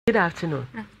Good afternoon.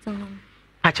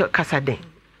 Pacho Casade.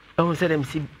 Oh, said them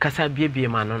see Casabia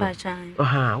man.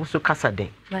 Aha, also Casade.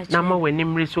 Nama when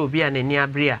him so be an near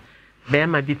Bria. Bear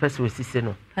my be person with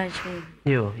Sissino.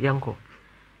 Yo, Yanko.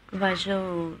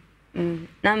 Vajo,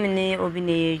 Namine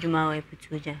Obine Juma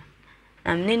Putuja.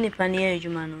 I'm Nini Pania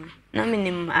Jumano.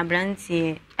 Naminim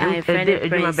Abranti, I friend of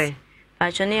Prince.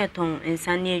 Pachonia Tom and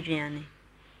Sunny Adriani.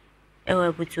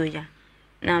 Ewa Putuja.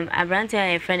 Nam Abranti,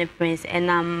 I friend of Prince, and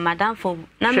Madame for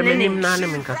Naminim,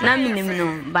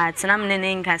 no, but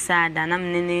Namine Casada,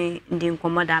 Namine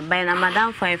Dincomoda, by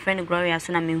Madame for a friend of Gloria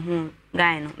Sunamin whom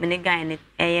Gino, many guy in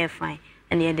it, fine,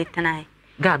 and yet tonight.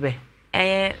 Gabe,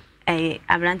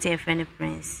 Abranti, a friend of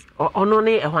Prince. Or no,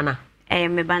 a honor.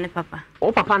 Me bani papa.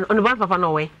 Oh papa, on the papa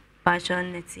no way.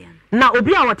 Passion netian. Now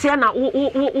obi a wote na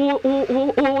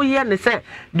o ye ne say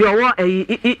the owo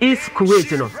is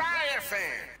Kuwait no.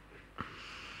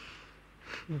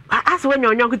 As when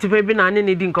your nyonko tipe bi na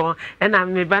ne di nko e na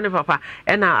me bani papa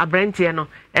e na abrantie no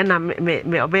e na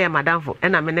me obey madam fo e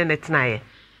na me ne tena ye.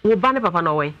 Wo bani papa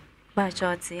no way.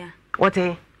 Passion ya. What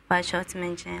eh? Passion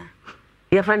mention ya.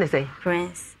 Your friend say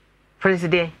Prince. Prince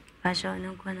dey. Passion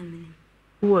no kwa na me.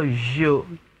 Wojo.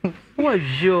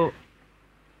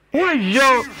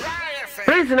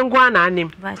 Prince no go na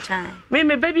anim.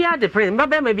 Me baby are the prince.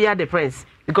 Baba maybe are the prince.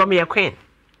 Because me a queen.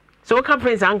 So what can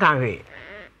prince an can we?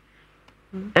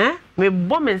 Me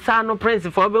woman sa no prince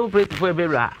for be prince for be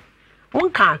ra. One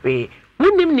can we.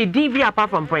 We nim ni DV apart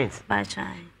from prince.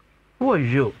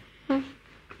 Wojo.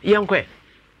 Young kwe.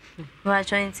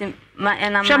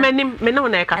 Shamanim, me no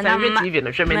na kasa TV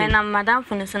no shamanim. Na madam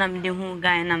for no so na me de hu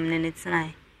guy na me ne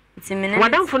tena.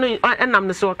 Madam for no enam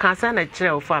no so kasa na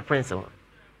kire for prince.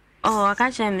 Oh,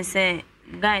 aka kire me say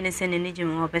guy ne se ne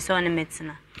nijim o pese on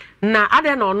metena. Na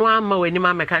ade na ono ama wani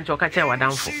ma meka nche o ka kire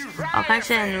wadam for. O ka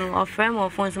kire no o frame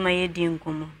of phone so ma ye di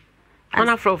nkomo.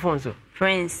 Ana frame phone so.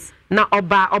 Prince. Na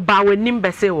oba wani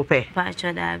mbese wo pe. Ba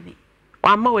cho dabi.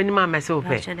 Wama wani ma mese wo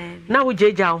pe. Na wo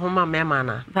jeja ho ma mema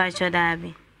na. Ba cho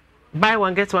dabi. Buy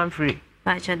one get one free.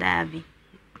 Pacho dabi.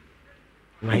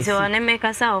 So on make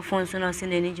us our phones no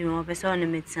send any juma person on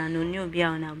metia no new bia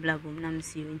on a blabum na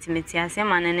msi intimate ase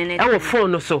man ne e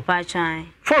phone so. Pacho.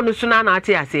 Phone so na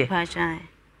ate ase. Pacho.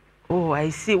 Oh, I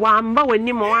see. Wamba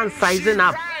wani mo one sizing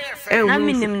up. Na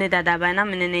minim ne dada ba na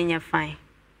mene ne nya fine.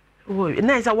 Oh,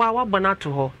 na isa wa bona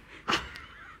to ho.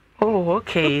 Oh,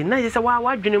 okay. Na isa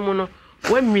wa dwene mu no.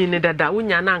 Wa mi ne dada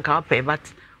wonya na nka ope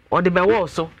but o de be wo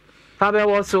so. Fa be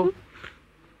wo so.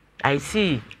 I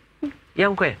see.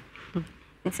 Young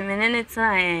it's a minute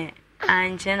time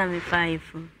and Jenna me 5.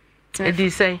 Did you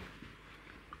say?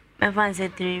 My fan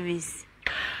said 3 weeks.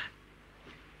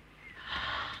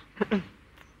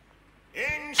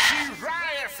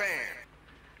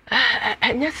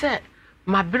 And yes, sir,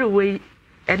 my brother,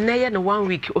 and nay, and 1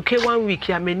 week, okay, 1 week,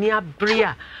 I may near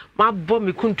Bria, my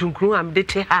bomb, couldn't crew, I'm de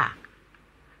her.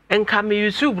 And come you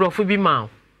so brofu be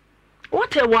mouth.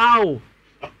 What a wow!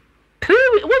 3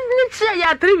 weeks, what did you say?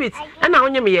 Yeah, 3 weeks, and now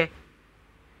you me.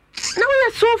 Now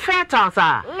you're so fertile,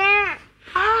 sir.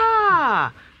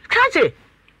 Ah, catch it.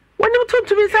 When you talk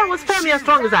to me, sir, was family as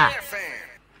strong as that.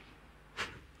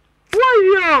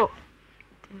 Why you?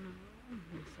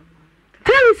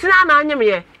 Tell me, sir, now you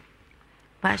me.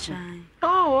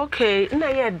 Oh, okay. No,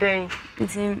 yeah, then.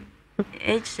 It's him.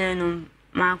 H.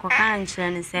 Marco can't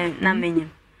say,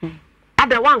 Namin.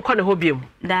 Other one corner hobby.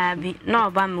 That be no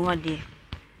bam what dear.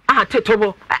 Ah,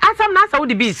 Tetobo. As I'm not, I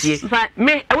would be here. But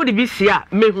me, I would be here.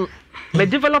 Me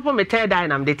developer me tell die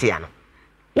I'm the tiano.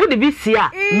 Would be here.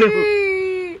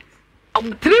 Me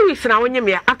 3 weeks now when you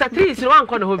me after 3 weeks, no one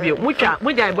corner hobby. Which are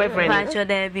boyfriend. But your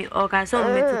there be okay, so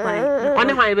me to quite.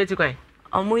 Only my way to quite.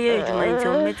 Omuye juma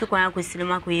nti me to kwa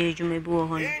kwesirima koye juma bi wo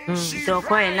ho no. So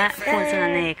koye na phone so na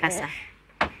na kasa.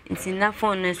 Nti na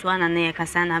phone no so na na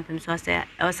kasa na pem so say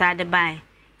o sa de buy.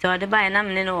 So the buy na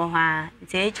me no ho ha.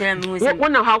 Nti e kire me hu se. Wo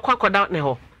na ha kwakoda ne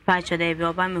ho. Pa cho de bi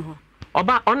oba me ho.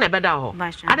 Oba on na beda ho.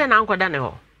 Ade na nkoda ne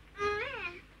ho.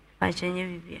 Pa cho nye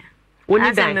bibia.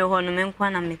 Woni dan me ho no me nkwa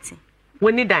na meti.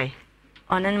 Woni dan.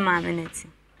 Onen ma me neti.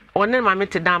 Onen ma me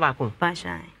te dan ba ko. Pa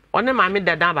shan. One mammy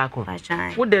da dabako.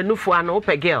 Would the new for an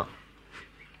open girl?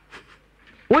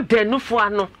 Would the new for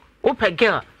an open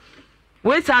girl?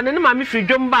 Wait, I know mammy free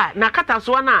jumba, Nakata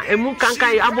Swana, and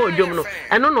Mukankai abo jumno,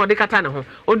 and no the Catano,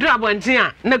 or drabo and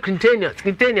tia, no continuous.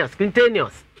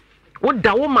 Would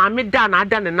the woman me done, I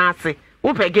done a nasi,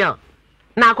 open girl.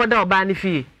 Nakoda bani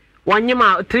fee. 1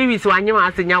 year, 3 weeks, 1 year,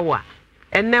 as in Yawa.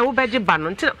 And now, Beji Ban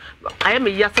until I am a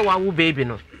yasawa baby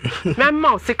no. My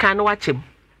mouse, I can watch him.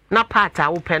 Na part I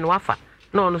open wafa.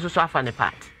 No so wafa ne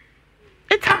part.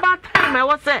 It's about time I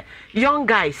was say young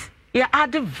guys, you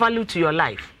add value to your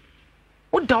life.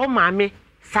 Uda o maame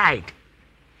side.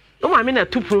 O maame na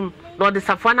tuprum na ode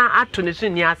safana ato ne so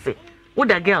ni ase.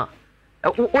 Uda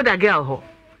girl ho.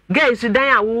 Girl is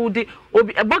dan a wo di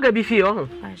obi boga bi fie ho.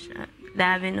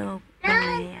 Da bi no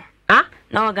ya. Ha?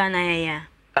 No Ghana ya.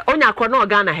 Onya akọ na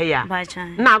Ghana he ya.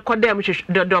 Na akọ dem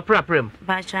hwe prapram.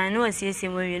 Bacha no asiesie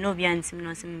mo wi no bi antim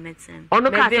no se metem.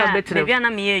 Ono ka sa betem. Bia na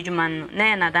me ye adwuma no.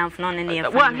 Na na danfo no ne ye fa.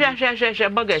 Wa hwe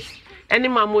bogas. Any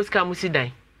man moska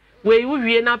musidan. We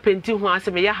wie na penti ho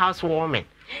ase me ya housewarming.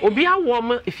 Obi a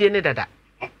warm ifie ne dada.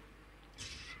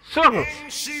 So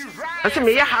ase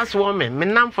me ya housewarming. Me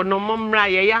nam for no momra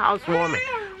ye ya housewarming.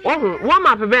 Oh, warm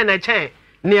up be na chen.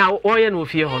 Ni a oye no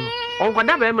fie ho no.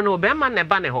 Onkwada be me no be ma ne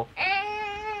ba ne ho.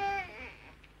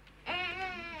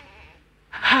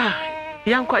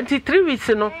 Yanko anti 3 weeks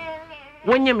no.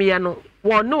 Wonyem ya no.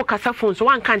 Wo no kasa phone so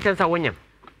wan kan tensa wonyem.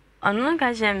 Ono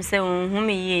ka chem se won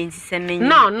me ye nti se menye.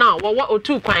 No, wo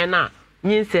otu kwan na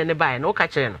nyinse ne bae no ka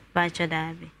kire no. Ba che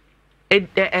da bi.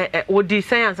 Wo di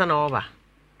science na wo ba.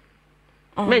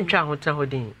 Mentwa ho tra ho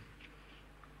din.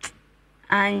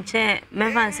 Anche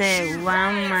me fan say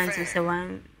 1 month say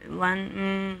 1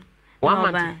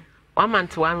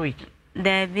 month 1 week.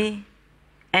 There be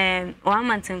 1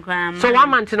 month nkra. So 1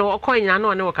 month no okọ nyina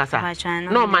no ne wo kasa.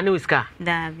 No ma ne uska.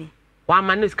 Da bi. Wa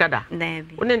ma ne uska da. Da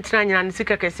bi. Wone ntra nyina ne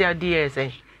sika kese adi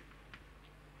esen.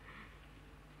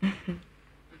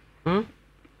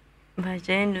 Ba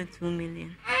je no 2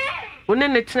 million. Wone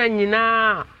ne tra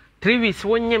nyina 3 weeks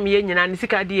wonyem ye nyina ne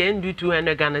sika adi e ndu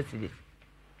 200 Ghana cedis.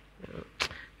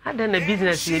 Ada na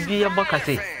business ye bi ye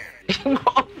bokase.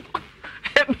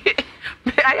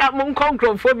 I am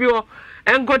uncontrophobia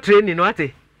and go training what?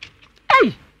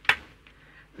 Hey,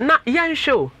 na yan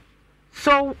show.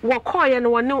 So what call you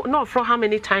no not for how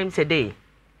many times a day?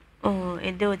 Oh,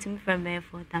 a day with me from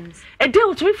 4 times. A day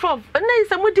with me from and then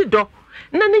somebody do.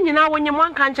 None you know when you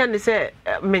one can't and say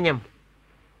minyam.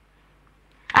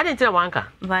 I didn't tell one car.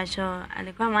 But sure, I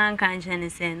the command can't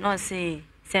and say no say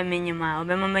minyama or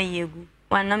be mama yegu.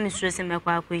 One no mistress in my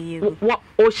quack with you. What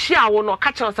or she will not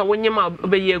catch us when you might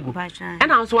be yegu.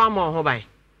 And I was 1 more hobby.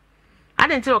 I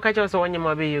didn't tell catch us when you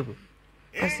might be yegu.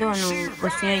 I saw no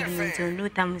was near you to no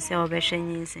time say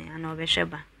obeshin and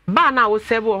obesheba. Ba na wo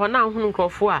sebo ho na hunu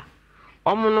krofo a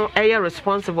omo no eye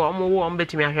responsible omo wo omo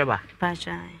betimi ahweba.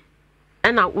 Pacha.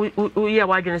 E na wo ye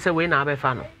wadwene say we na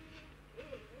abefa no.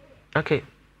 Okay.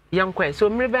 Yankwe so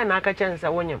mre be na aka chensa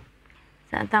wonyem.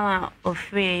 Santama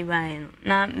ofree by no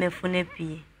na mefune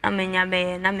pie. Na menya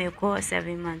be na me ko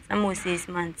 7 months. Na mo 6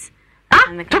 months.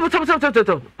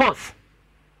 Stop.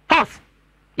 Pause.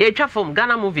 Ye twa from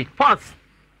Ghana movie. Pause.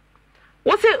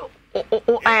 What's it?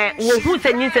 Who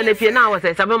said you send a pie now was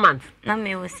 7 months? Na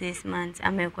me was 6 months.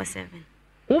 I me ko 7.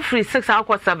 Who free 6 I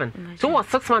ko 7. So what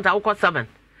 6 months I ko 7.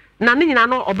 Na ni na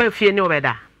no obefie ni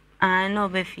obeda. Ah no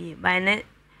obefie. By ne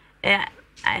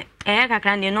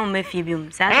kakra de no mefie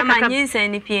bium. Sa ma nyinse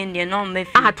ni pie de no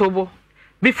mefie. Ah tobo.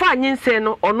 Before nyinse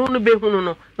no ono no behunu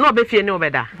no na obefie ni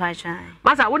obeda. Pacha.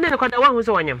 Masa wo ne ko da wan hu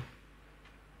so wonyam.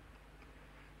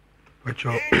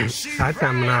 Ocho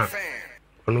atamna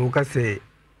ono ka say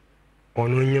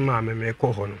ono nyima me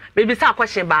ko ho no. Maybe sa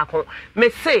question back ho. Me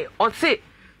say o say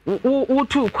wo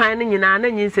tu kwan ni nyina na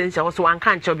nyinse nsia so wan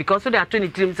kan che because so they are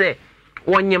 23 say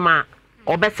wonyima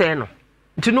obese no.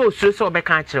 Nti no osuro so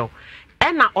obeka kire.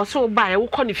 E na oso ba e wo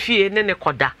ko ne fie ne ne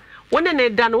koda. Wo ne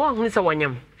da no wo hu se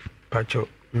wonyam. Pacho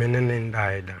menene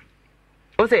ndai da.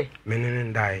 O say menene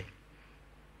ndai.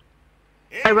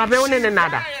 E rabe wo ne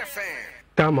nada.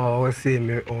 Tama o say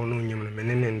me onu nyim no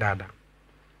menene ndada.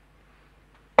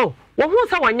 Oh, wo hu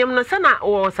se wonyam no se na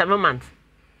wo 7 months.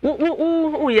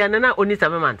 Wo ye na oni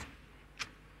 7 months.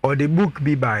 Or the book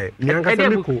be by nyanka se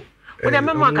me ko. Wo de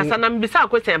memo akasa na mbisa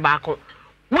question ba ko.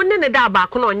 Wo ne da ba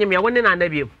ko na onyam ya wo ne na na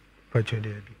biem. Pacho de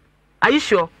bi. Are you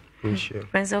sure? I'm sure.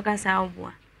 Penso ka sa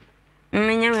oboa.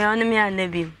 Menye we onu mi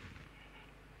anabi.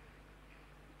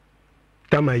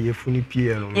 Tama yefuni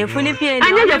pie no. Yefuni pie no.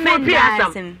 Anya yefuni pie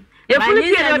asam. Yefuni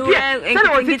pie no pie. Se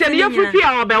na wo tite yefuni pie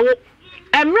a obewo.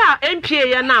 Emra empie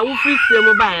ya na wo free sire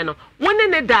mo ba ye no. Woni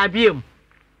ne da biem.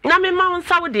 Na me ma won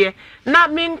sawo de na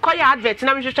me nkoya advert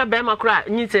na me hwehwe be ma kura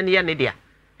nyinse ne ye ne dia.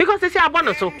 Because they say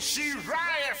abono so.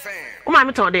 O ma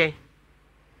me ton de.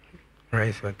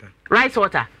 Rice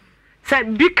water. Say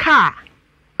big car.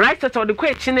 Rice water the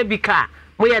kwe chine big car.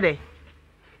 Mo ye de.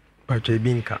 Pacho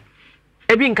ebinka.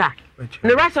 Ebinka.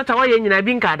 Ne rice water wo ye nyina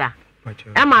ebinka da. Pacho.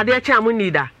 E ma de achi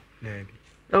amuni da. Lebi.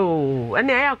 Oh,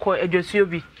 ene ya ko edwosuo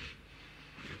bi.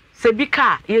 Se big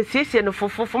car ye siesie no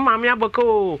fofofo maami abaka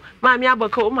o. Maami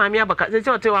abaka.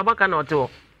 Se ote wa abaka na ote o.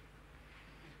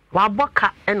 Wa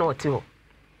abaka e na ote o.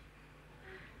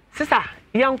 Sister,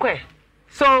 yankwe.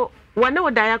 So One no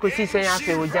die ko si say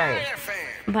afi wo jae.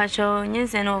 Bacho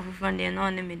nyinse na ofufo de na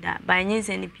oni me da. Ba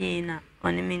nyinse ni pie na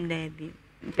oni me da bi.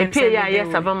 E pie ya yes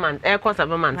 7 months. E ko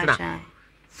 7 months na.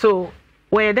 So,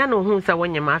 where then no hu say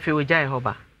wonye ma afi wo jae ho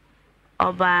ba.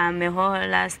 Oba me ho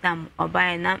last time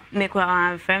oba na me ko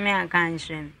an frame an kan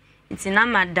shrem. Iti na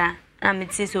mada na me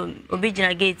ti so obi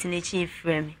gina gate na chi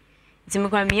frame. Iti me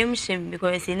kwa me yem shrem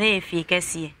because e na efi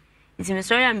kese. Iti me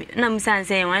sorry na me san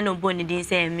say wan no boni din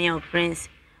say me o prince.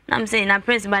 Na me say na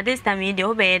prince but this time e dey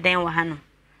obey den wa ha no.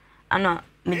 Ano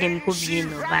me dem ko bi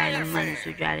no buy no man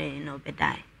so dware no be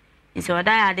die. Iti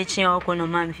oda ya de chi okọ no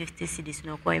man 50 cedis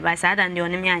no ko e ba sa dan de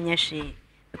oni me anya hwe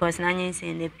because na nya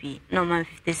say na pi no man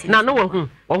 50 cedis. Na no wo hu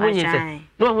nya say.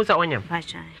 No hu say onyam. Ba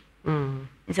chan.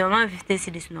 Nti o man 50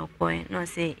 cedis no ko e no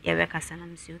say ye be kasa na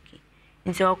me say okay.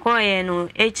 Nti o ko e no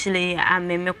actually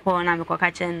ameme ko na me ko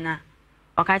ka chen na.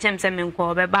 O ka chen se me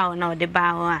nko be ba o na o de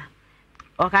ba o a.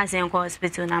 O ka se nko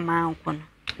hospital na ma nko no.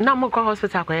 Na mo ko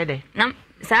hospital ko ye de. Na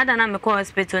sada na me ko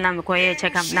hospital na me ko ye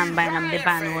check up na mba na me de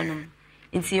ba no wono.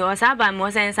 Nti o sa ba me o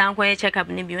se san ko ye check up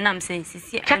ni bi na me say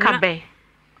sisi check up be.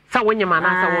 Sa wonye ma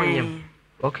na sa wonye.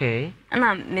 Okay.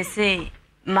 Na me say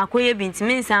makoye bi nti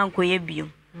me san ko ye bi.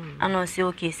 Ano say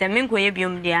okay, se me ko ye bi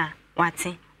dia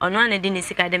wate. Ono an de ni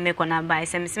sika de me ko na ba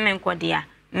se me se me ko dia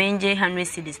me nje 100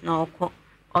 cedis na okọ.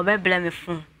 Obebla me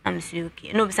fun. Na me say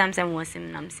okay. No bi sam wo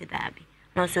sim na me say da bi.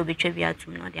 No so be twa bi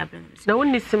atum no de ablam. Na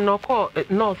wonni sim na okọ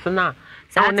north na.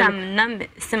 Sa tam na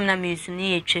sim na me su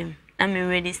ni etwem. Na me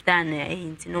register na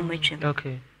nti no me twem.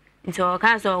 Okay. Nti o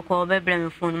ka so okọ obebla me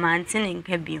fun ma nti ne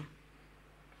nka bi.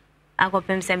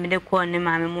 Akopem se me de ko ne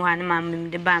ma me mu ha ne ma me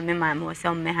de ba me ma me o se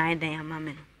o me ha dan ya ma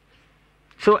me.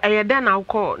 So den na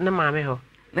ukọ ne ma me ho.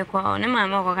 Me ko ne ma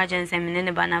me ko ka chen se me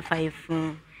ne ba na fa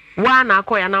ifu. Wa na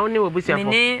akọ ya na woni obusia fo.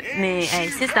 Me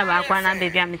sister ba kwa na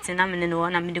baby amete na me ne no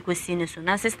na me de ko si ne so.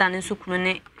 Na sister ne so kunu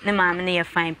ne ma me ne ye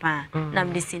fine pa. Na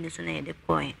me de si ne so na ye de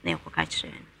ko na ko ka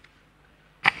chere.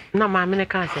 Na ma me ne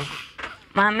ka se.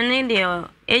 Ma me ne de o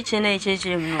eche no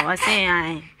o se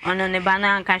ai ono ne ba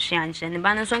na ka hwe anche ne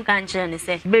ba no so ka anche ne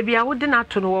se. Baby a wo de na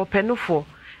to no wo penufo.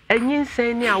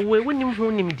 Anyinsen ni awo ewunim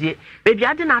hu nim die. Baby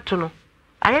ade na to no.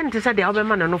 Aye nte se de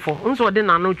obema na no fo. Nso de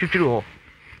na no twitwiri ho.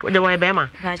 De wo ebe ma.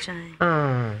 Gachan.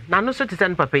 Na no so te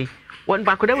sen papa yi. Won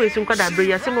ba ko da we sun kwada bre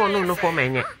ya se no no fo ma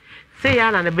enye. Se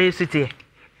ya na ne be su tie.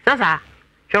 Sasa.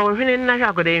 Hwe won hwene na hwe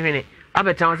akoda hwene.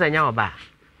 Abeta won se nya oba.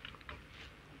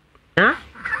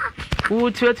 Who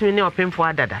to me open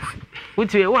for dada? Who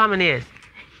to how many years?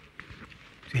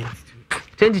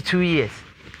 22 years.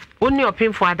 Only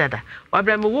open for dada.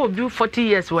 Abraham will do 40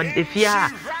 years what if ya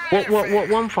what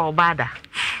one for bada.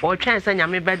 Or chance and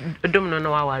yammy bed domino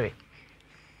no worry.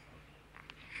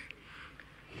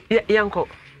 Yanko.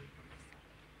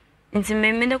 Nti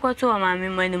me de ko to o ma me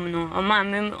manim no o ma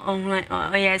me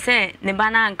o ye se ne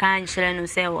bana nka nkyere no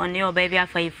se oni o ba bia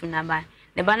fa ifu na ba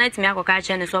ne bana timi akoka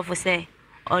kye ne sofo se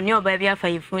oni o ba bia fa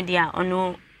ifu dia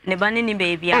ono ne bana ni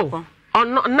ba bia ko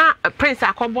ono na prince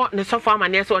akobo ne sofo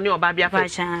amane se oni o ba bia fa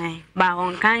ba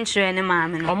on kan kyere ne ma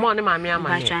me no o mo ne ma me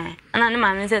amane ana ne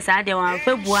ma me se sa de wan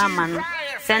fa bu ama no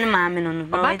se ne ma me no no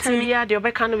o timi ya de o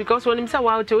be kan because onim se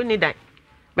wa o te oni dan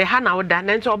me ha na o da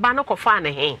na nti o ba no ko fa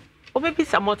ne he Obebi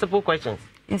some multiple questions.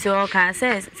 Into okay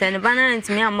says the banana and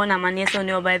me among amania so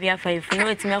no baby afa if no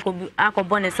etimi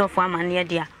akobone so for amania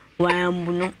dia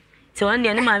wambuno. So on the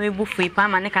animal bu fu ipa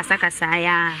mane kasa kasa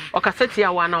ya. Okasati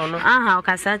ya wana ono. Aha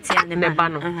okasati ya ne ba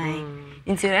no.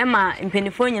 Into Emma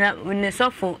impenifo nyina ne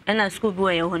sofo na school bi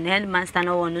we ho na headmaster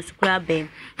no wono school abem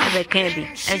ebe kan bi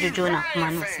ejojo na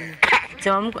kuma no se.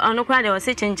 So ono kwa de o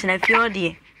se chenchena fio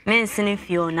de men sini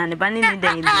fio na ne ba ni dan bi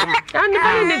ya. Ne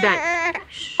ba ni dan.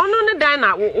 Ono ne dan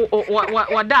na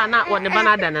wada na wo ne ba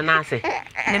na dan na ase.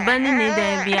 Ne ba ni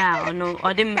dan bi a ono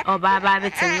ode oba ba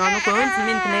betin no ko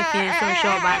ntimi ntene fie so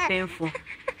sure oba painful.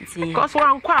 Because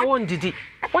one kwa won didi.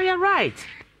 Oh you're right.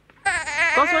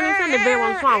 Because when you say the be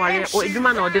one so aware o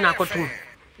eduma na ode na kotum.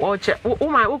 O che o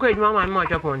ma wo ko eduma ma ma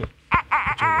twapon ni.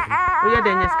 O ye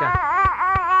den yeska.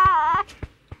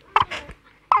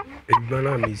 Eduma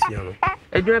na misia no.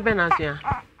 Eduma be na sia.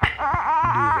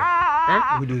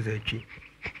 Bulldozer chi.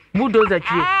 Bulldozer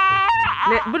chi.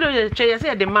 Ne bulldozer chi ye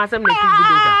say the masam na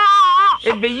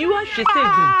bulldozer. Ebe you a she say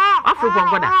green. African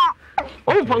goda.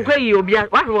 O ponkwa yi obi a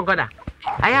African goda.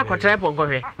 Aya kotra ponkwa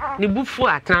hwe. Ni bufu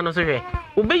atena no so hwe.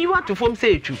 Obe you to form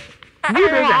say etu.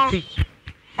 Bulldozer chi.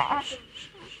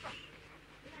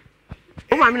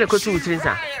 O ma me ne ko tu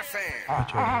utrinsa.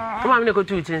 O ma me ne ko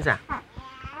tu utrinsa.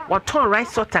 What ton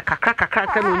rice sorta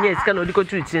kakra no nya sika no di ko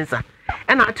tu utrinsa.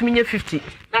 And atumi nya 50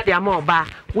 na de ama oba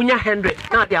wunya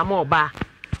 100 na de ama oba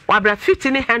wabra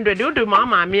 50 ni 100 you do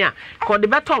mama me a ko de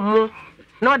beto mo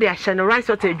no de ahye no rice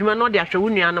water adwuma no de ahwe wo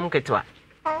nuanom ketwa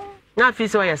na fi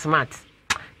so yes smart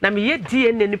na me ye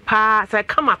DNA ni pa say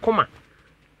kama koma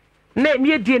na me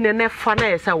ye DNA na fa na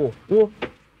yesa wo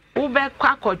be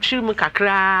kwa akotwiri mu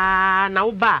kakra na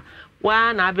wo ba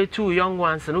wa na abetu young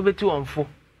ones no betu onfo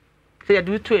say ye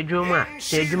do tu adwuma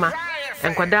a adwuma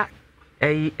enkwada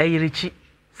ayirichi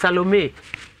Salome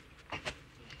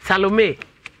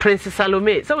Prince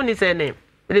Salome so woni say name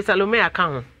the Salome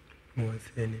account mo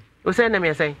say name o say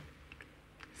name say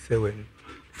Sewen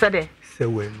Sade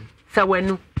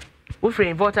Sewenu wo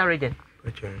free voter region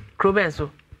Kroben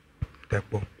so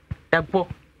Depo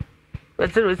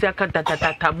wetin o say akanta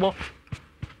tatabo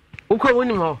uko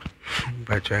woni mo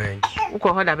bachai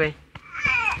uko hoda be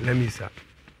lemisa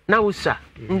na usa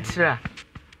ntira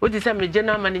o di say me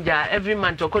general manager every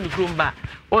month okoni krom ba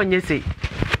onye say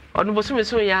onu bosume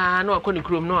so ya na okoni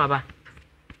krom no aba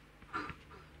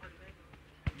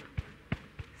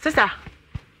sister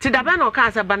ti da ba na o ka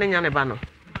sa ba na nya ne ba no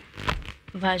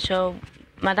Vasho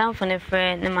madam for ne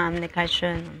friend ne mam ne ka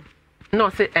hwe no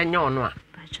say enyo no a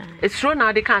esro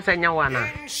na de ka sa nya wa na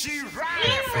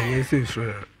enye se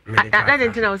esro that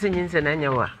didn't know was in Yin and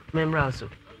Yawa, member also.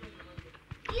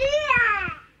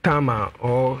 Tama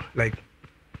or like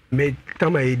made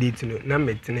Tama edit no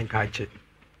maintain catch it.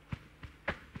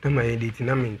 Tama edit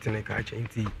no maintain catch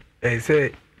it. I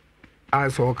say,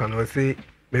 as all can I say,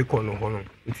 make on honor.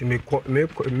 It's make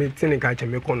maintain catch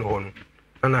and make on honor.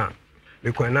 Anna,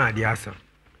 make on the answer.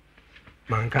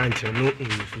 Man can't no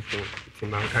English before. It's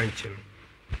man can't.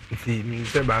 It's me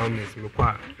say by all means, me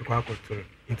kwa koto.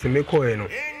 It's me ko no.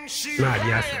 Na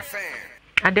adiasa.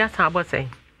 Adiasa abo say.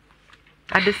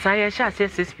 Adisa ya sha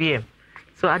 6 p.m.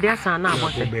 So adiasa na abo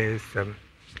say.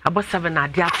 Abo 7 na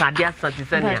adiasa ti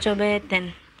say. Ba cho be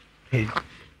 10. Hey.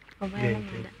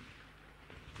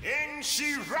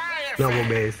 Na abo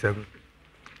be 7.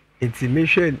 It's me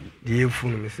share the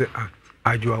phone me say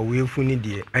ajo awe phone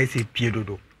die I say pie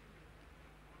dodo.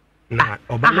 Na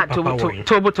oba na papa wo.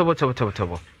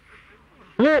 Tobo.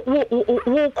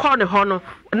 Wo call the hono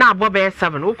na abo be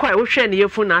 7 wo call wo hwe ne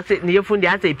yefun na ase ne yefun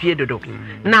dia ase pie dodo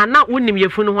na wonim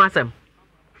yefun ho asem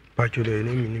pa chode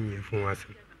ne minim yefun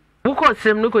asem wo call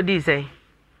sem no ko di say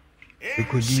e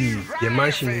ko di the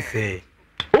machine say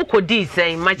wo ko di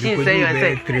say machine say you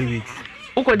say 3 weeks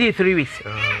wo ko di 3 weeks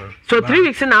so 3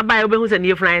 weeks na buy obehu say ne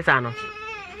yefun asa no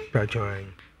pa chode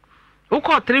wo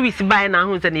call 3 weeks buy na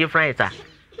hu say ne yefun asa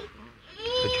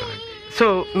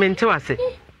so mente wase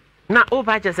na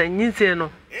over just a nyinse no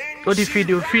o di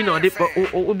video free no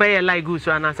o be like go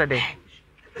so anasa dey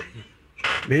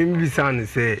me bi san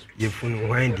say ye funu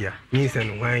hwan dia nyinse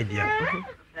no hwan dia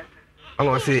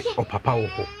I say o papa wo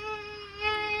ho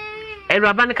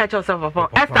Eraba ne catch yourself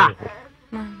papa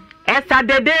Esther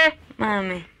dede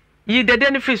mami yi dede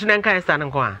ne free so na nka Esther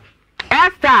nko a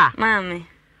Esther mami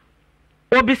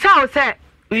obisa o say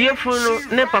ye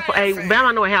funu ne papa be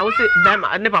ma no here o say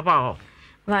be ne papa ho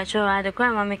Vacho ade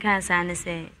kwa mama kan sa ne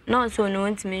say no so no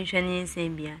ntimi hwe ne nse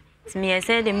bia timi ye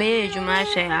say de me ejuma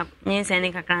hwe nse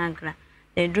ne kakra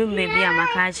the dream baby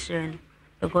amaka chire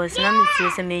because na me see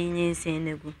say me nse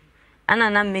ne gu ana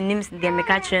na me nim de me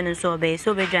ka chire no so be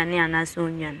dwane ana so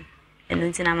nwan eno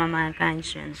ntina mama kan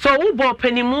chire so wo bo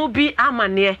panimu bi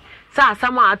amane sa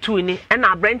asama atu ni e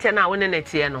na branch na woni na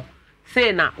tie no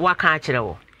say na waka chire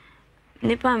wo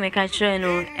nipa me ka chire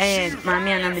no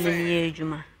mama ana me ne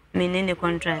ejuma menene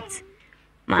contract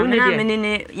mama na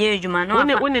menene ye ejuma no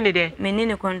apa woni de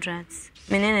menene contract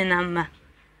menene number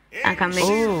aka me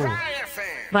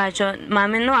bacho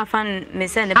mama no afa me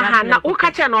say ne ba na wo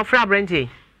ka che na ofra brandi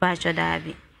bacho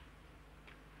dabi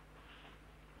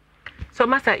so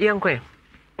masa yenkwe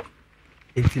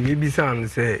enti me bisa am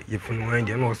say ye funu wan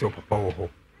dia no so papa wo ho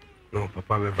no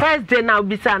papa be ba first day na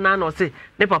bisa na no say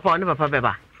ne papa be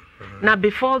ba na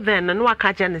before then no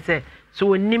waka che ne say so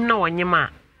wonim na wonyema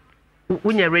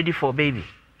when you're ready for baby.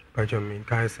 But I mean,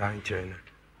 can't say China.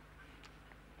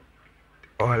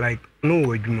 Or like, no,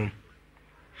 what you know.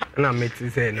 And I met to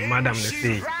say, the madam,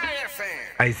 say,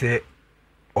 I say,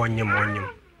 on your.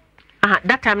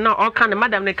 That time now, all kind of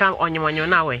madam, they come on your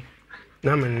now way.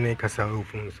 Now, I'm in a casa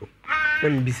phone so.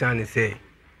 Let me be son say,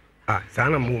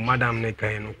 Sana mo, madam,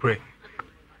 Neka, no cray.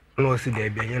 No, see, there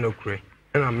be no cray.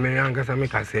 And I'm very anxious, I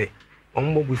make her say,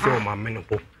 on what we saw my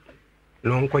menopause.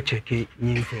 No kwa cheki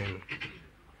nyinse no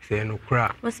se no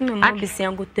kra wose me mo bisi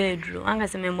angoto edru anga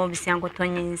se me mo bisi angoto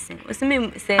nyinse wose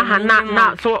me se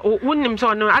na so wonnim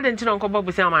so no adenti no nko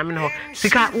bisi amame no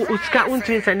sika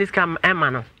untin send sika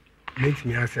ema no let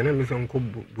me ask na me so nko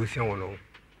bisi wono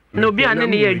no bi ane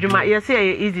ne ye adwuma ye se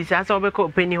easy sa so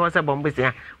obeko peni ho se bom bisi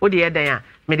a wo de ye dan a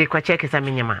me de kwa check sa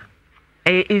menyama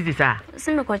Easy, sir.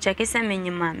 Some coach, I guess I'm in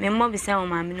your man. My mom is our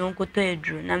mammy, no go to a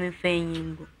drew, na me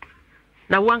faying.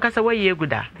 Now, one cast away, you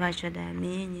good. But should I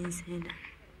mean, say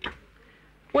that?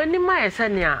 When in my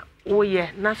sanya, oh, yeah,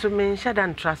 not so mean, shut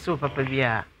and trust so, Papa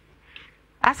Bia.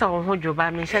 As I hold you by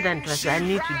me, shut and trust, I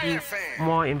need to do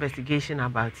more investigation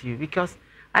about you because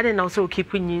I didn't also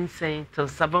keep you insane till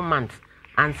 7 months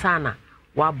and Sana,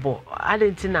 Wabo, I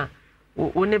didn't know.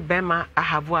 When a Bema, I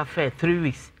have war fair 3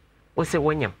 weeks. What's a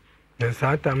William? The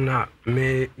Satam now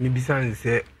may be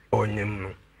say on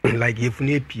him. Like if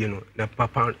you know, the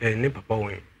papa and papa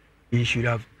went, he should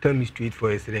have turned me straight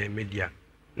for yesterday media.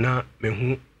 Now, me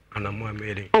who and I'm more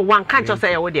married. Oh, one can't just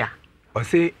say, oh, dear. Or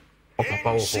say, oh,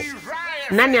 papa.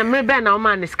 Nanya, me ben, our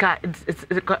man is car, it's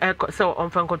so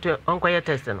on Franco on quiet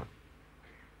testing.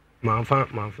 My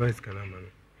first canaman.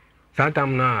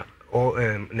 Satam now, or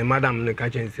the madam the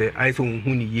catch and say, I saw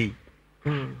Huni ye.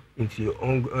 Into your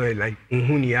own like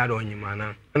Huni had on your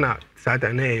manner. And I sat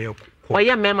an air. Oh,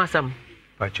 yeah, mamma, some.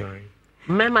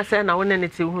 Mamma said, I want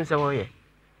anything who's away.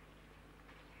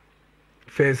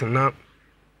 First, now,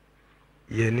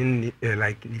 ye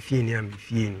like the Fieni and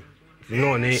Fieni.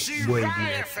 No, boy,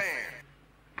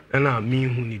 and I mean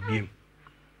who need him.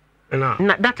 And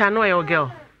that I know your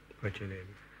girl.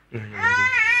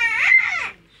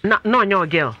 No, your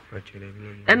girl.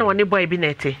 And only boy be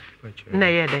netty.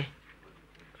 Nay, day.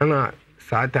 And I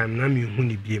sad time, na me who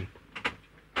need him.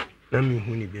 Na me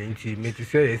who need him. She made to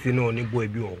say, I no only boy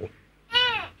be all.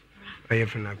 I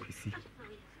have an accuracy.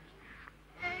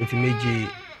 It's a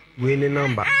major winning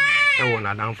number. I want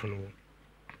a down for no.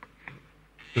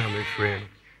 Now, my friend.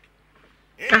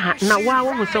 Now, why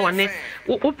won't so on it?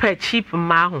 Upe cheap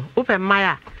ma, upe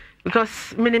maya,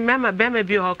 because many member Bema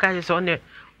be all catches on it,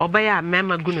 or by a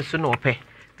member goodness no pay,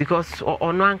 because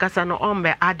on one casano on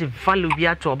by add value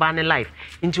via to urban life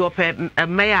into a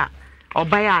mayor or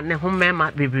by a home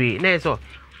member be nezo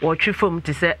or trifum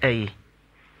to say a.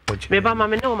 Maybe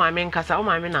mamma know my main casa or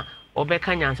my mina or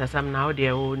Beckanyans as I'm now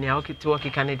dear old Niaoki to work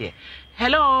Canada.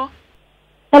 Hello,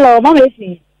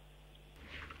 Mommy.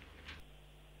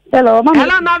 Hello, Mommy.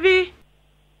 Hello, Navi.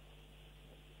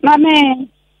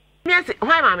 Mommy. Yes,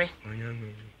 why, Mommy? I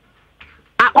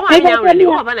am ready.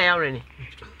 What about I already?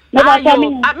 I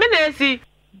mean, see.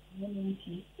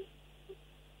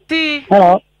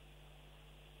 Hello.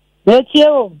 It's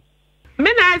you.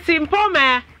 Minna, poor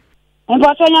man. And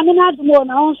what I am not more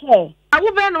now, sir. I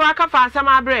will be no waka for some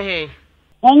abre.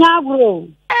 And I grow.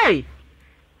 Hey.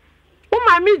 Oh,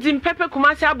 my meeting Pepper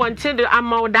Kumasa wanted a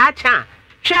more that chan.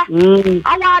 Sure.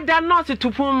 I want that not to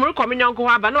put coming on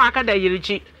Coaba, no Acada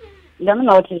Yirichi. Them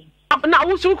naughty. Now,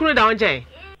 who's who could down, Jay?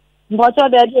 But I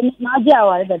did not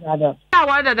know that.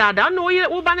 I don't know you,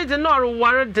 Ubanid and Nor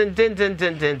warrant.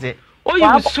 Oh,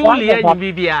 you solely and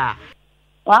Bibia.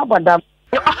 What about them?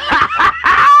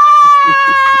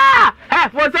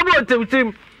 What's about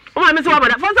him? Oh, I miss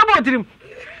what what's about him?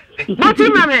 Not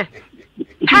him, mammy.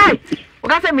 Hey,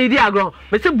 what I media grow,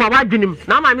 Mr. Baba Dream.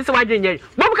 Now, my Miss White Junior.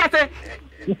 What can I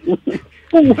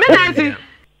say?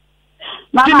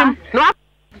 Mama, no,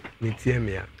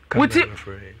 Mitia,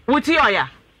 would you, ya?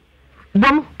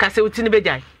 Bum, Cassie, what's in the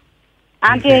bed?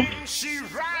 Auntie,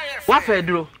 what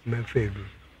Fedro? My favorite.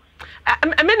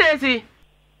 A minute,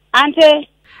 Auntie.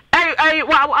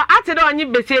 I said on you,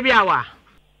 Bessie hour.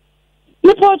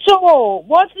 You put so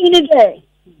what's in it there?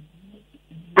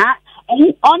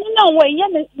 Only no way,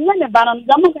 you're about on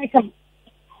the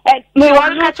me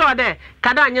want catch all there.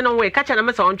 Cadan, you know, way catch a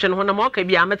mess on when a mock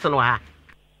be a metal.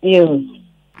 You.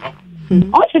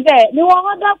 Oh, today, you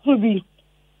want that to be.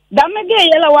 Damn again,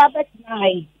 yellow water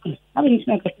tonight. I mean,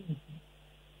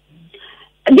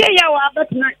 dear, you are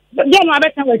better not. Then I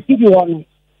better will see you on.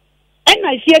 And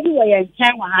I see everywhere in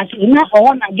China has enough for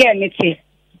one again, it's it.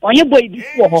 On your boy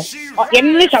before, or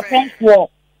English or French war.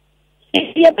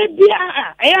 Yeah, baby,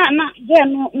 I am not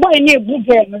then. Boy, near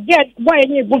Boogan, get boy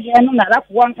near Boogan, and that's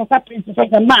one for that princess of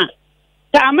the man.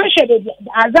 So I'm sure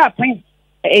as a prince,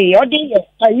 a order,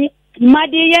 my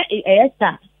dear,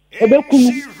 Esther, a book.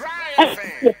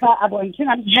 About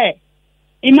hair.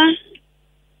 Emma,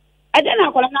 I don't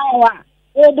know what now.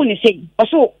 Oh, Bunny say, or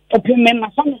so, open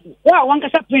member. Well, one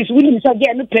cast prince willing to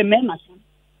get no payment.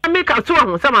 I make a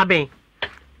song with some abbey.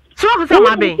 So, some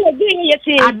abbey. I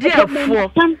dare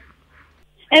for.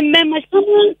 And member,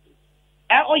 someone,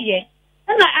 oh, yeah.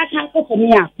 And I can't go for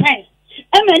me. And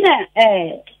then,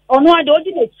 oh, no, I don't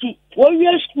do it. Or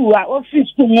real school, or free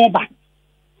school nearby.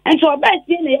 And so, best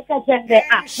in the exercise there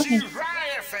are.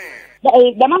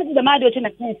 The man, the mother in a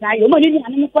place, I am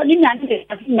calling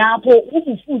now for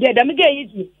food there. The Miguel,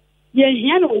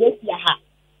 you know,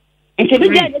 and to be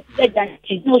there,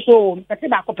 no so, but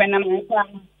tobacco pen.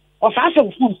 or fast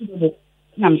of phone to the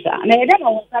Namsa, and I don't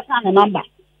know what's a number.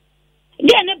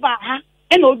 Then about her,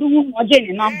 and no do or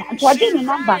Jenny number, and to a Jenny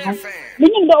number,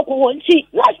 meaning dog won't see,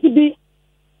 last to be.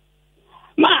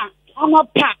 Ma, I'm a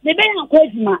pat, the bay on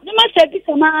crazy man, the master is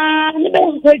a man, the bay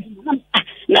on crazy man,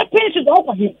 no place to go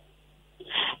for him.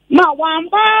 Ma, one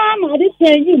bomb, I did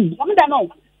say you, I don't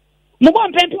know. No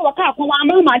one paper or car for one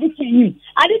mama, I did say you.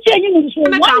 I did say you was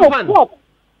 1 o'clock.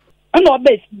 And not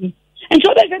basically. And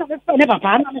so they said, never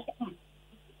found.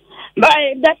 But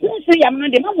that person, I'm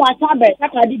not the mom was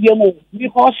that I did your move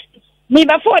because me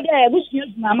before there was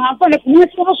used mamma for the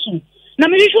communication. Now,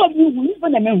 me sure you for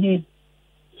the men.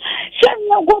 Send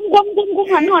no go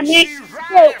on it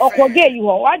or forget you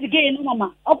or what again,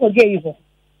 mamma, or forget you.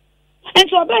 And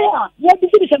so, what is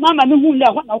it, mamma, who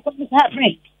know what is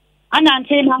happening? And I'm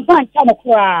saying, I'm going to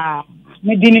cry.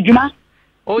 Medina Juma.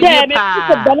 Oh, yeah, yes,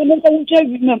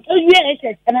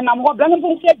 and I'm more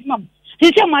Blanco. He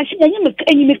said, my shit,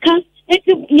 and you can't.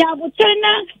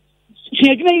 Yabutina,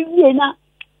 she may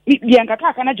Bianca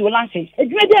Cana do lances. A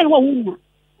great deal of woman.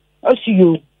 Oh, see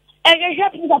you. And I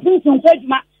have to put some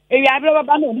judgment. I have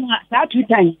abandoned that 2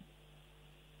 times.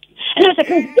 And I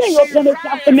suppose they open it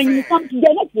after me come to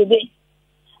the next day.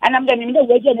 And I'm going to the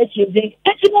way next day.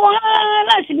 And she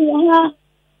was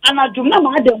and I do not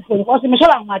matter for was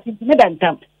Michelle Martin to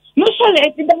Medantam. No, so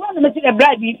let the one that a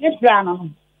bribe is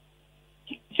brown.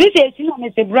 She says, you know,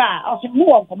 Mr. Bra, or some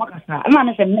more for Macassa, and I'm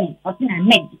a man, or a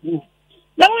man.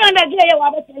 No one that day I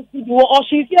was to you, or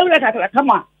she feels like I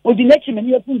come on, or the lecture and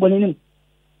you're fumbling. And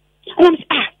I'm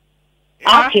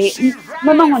okay,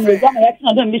 no one will go ahead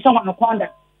and don't be someone upon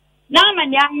that. Now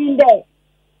I'm young day,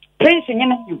 praising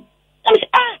him. I'm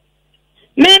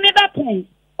maybe that point.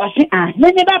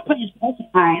 Maybe that point is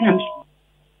fine.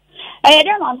 I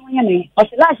don't know any of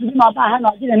the last thing about her,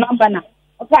 not the number now.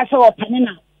 Of course, or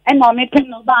Panina, and no making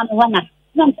no ban one.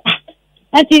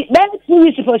 And see, then 2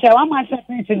 weeks ago, I want my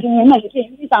friends to do another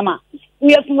thing this summer.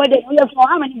 We have for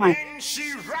how many months?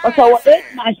 So,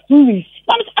 8 months, 2 weeks.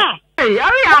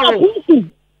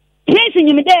 Placing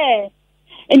him there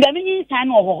in the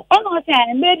meantime, oh, no,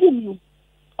 maybe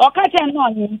or catch him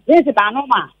on this is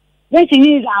Banoma. When she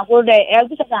needs our word there,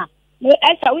 Elvis, as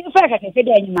a we fair can say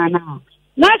any man now.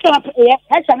 Not so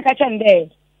had some catch and there.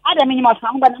 I don't mean my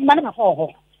song, but I'm not for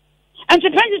her. And the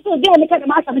princess will get a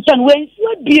master when she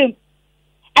would be.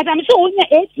 As I'm so only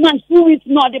 8 months, 2 weeks,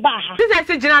 not the bar. This I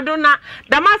said, Jinaduna,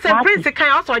 the master prince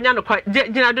can also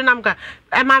Jinadunamka.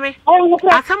 And mammy,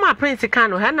 as some prince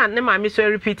can, Hannah, and my miss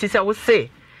repeat it, I would say.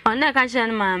 On the catch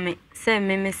and mammy, say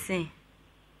me missy.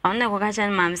 On the catch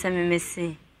and mammy, say me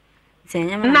missy.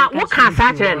 Now, what can't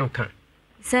I say?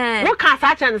 What can't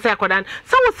I say? Second,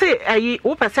 so say, ye,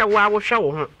 Opa said, well, I will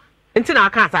show her. Until I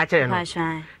can't say,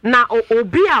 now,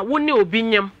 Obia, wouldn't you be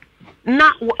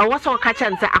na what's all catch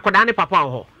and say akodane papa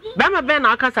ho be ma be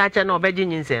na aka sa che na obeji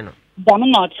nyinse no dam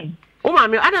not o ma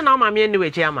me ada na o ma me ni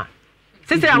wechi ama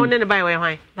sisi a woni ne bai we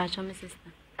hwan ba cho me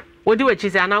sister wodi wechi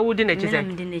se ana wodi na chi se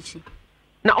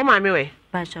na o ma me we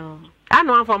ba cho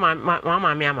ana wan fo ma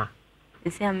me ama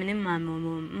isi a me ma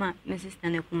me sister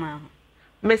ne kuma ho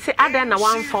me se ada na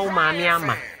wan fo ma me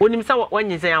ama onim se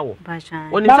wanyinse awo ba cho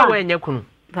onim se wanya kunu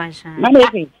ba cho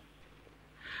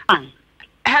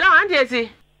hello auntie esi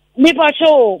me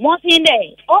pacho mo tin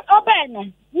dey o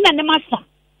ben na ne master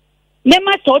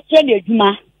train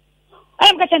adwuma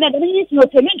am ka tena de ni no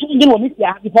te me tun wo mi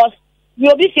sia because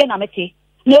you obi sia na mete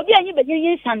na obi anyi be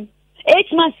yin san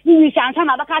 8 months ni san san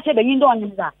na ba ka che be yin do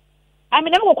onyi za I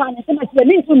mean dem ko kwanya se ma sia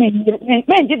me tun me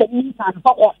ndi de yin san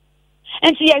foko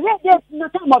and see yeah there no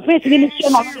time of face ni sia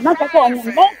no na ka ko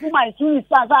onyi no ku ma tun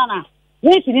san san na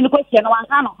we si ni ko sia no wan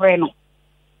ka no kre no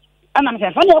ana me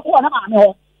se fa ne ko na ma me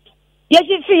ho yes,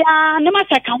 if you are no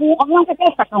matter who or one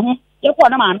second, you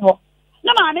call a man. No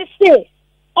man, say,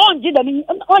 on the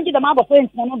map of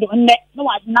friends, no one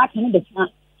not in the town.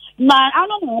 Man, I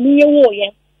don't know, me,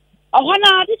 you, or one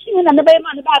hour, this is another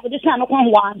man about the son of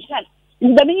one shell.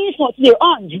 In the means of the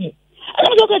on you. I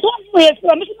don't look at one way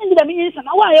from the means and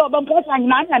why you're about and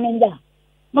man, I mean, that.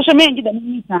 Must man did the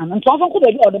means and so could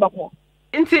be ordered before.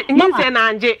 Into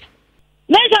Angie.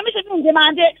 Next, I'm Mr.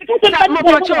 Demanded.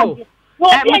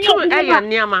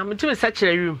 Me such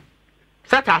a room.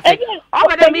 Saturday.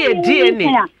 Over me a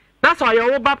DNA. That's why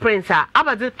your Oba Prince,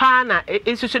 about the partner,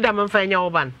 is should have find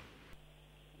your ban.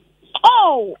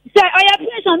 Oh, sir, I have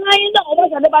placed on 9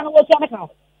 dollars at the ban was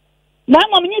chemical. No,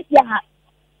 Mamma,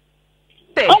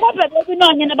 oh,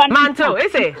 Manto,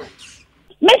 is it?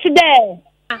 Miss Day.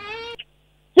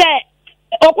 Say,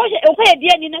 okay,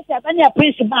 dear Nina, and your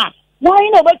prince back. No, you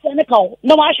know what's chemical.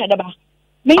 No, I should have.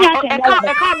 Me I say.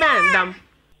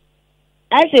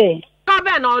 I say. Come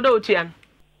on, all do chian.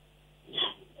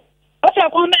 What's your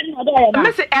comment on that?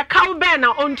 Miss a cow ben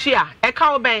or on chia, a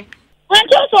cow ben. And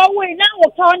just always now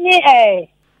we're calling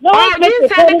no, you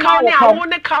said the county, I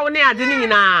want the county, I didn't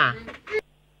know.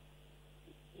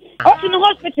 Up in the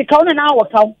hospital, calling our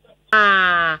count.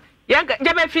 Ah, yeah,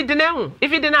 if you didn't,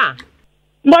 if you didn't.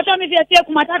 But I'm if you take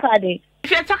my Takade.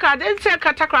 If you talk, I didn't say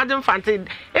Catacradum Fancy,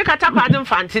 a Catacradum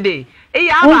Fancy day. A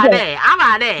yavade,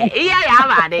 avade, a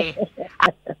yavade,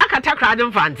 a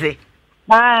Catacradum Fancy.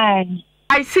 Bye.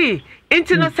 I see.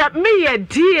 Internet me a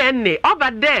DNA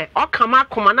over there, or come out,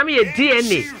 come on, me a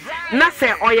DNA.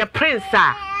 Nasa or your prince,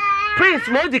 sir. Prince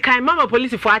Mordecai, Mama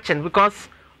Police for action because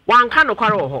one can't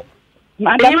quarrel.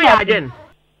 Anyway, again.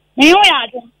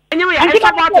 Anyway, I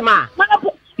thought, ma.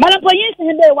 Madam Police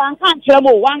in the one can't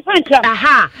trouble, one can't trouble.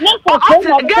 Aha.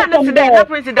 Again, today, that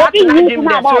prince is that you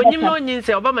know, you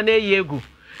say, Obama, Yegu.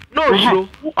 No, true,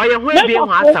 or your way being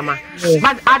summer.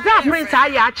 But at that prince,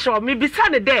 I actually me be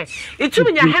Sunday there. It took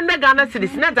me your 100 Ghana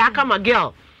cities, not that come a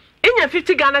girl. In your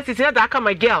 50 Ghana cities, not that come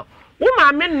a girl.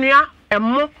 Woman, men near and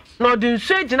more, nor do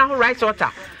surge in our rice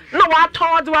water. No, I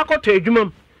told you I got to a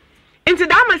jumum. Into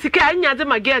that massacre, and yet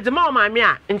my girl, the more my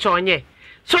mea, and Chonya.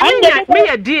 So me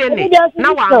a DNA.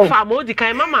 Now I'm far more the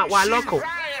kind mama while local.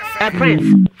 A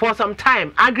prince for some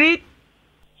time. Agreed?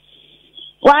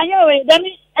 Why, you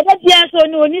I don't answer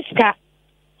no Niska.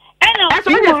 And that's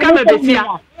what you come this year.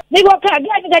 They will get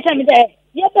me there.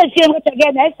 Yes, I see what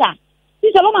again, Essa. This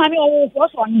is a woman who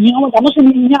was on you, I must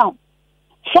be now.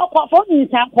 For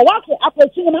instance, for what I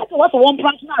could see, matter what one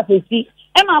person I could see,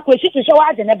 and my question to show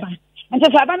out in the bank. And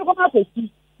so I don't come out to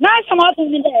see. Now, some out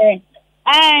in there.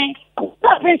 And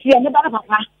Prince, you never have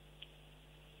papa.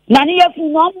 Nanny, you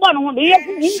know, one,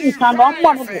 you can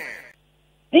one of it.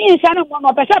 The son of one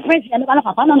of the Prince, and never have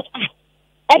papa.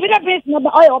 Every prince never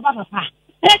oil papa.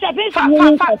 Let a prince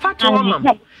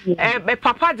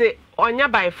papa de onya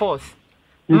by force.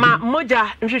 Ma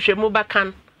moja nhwehwe mu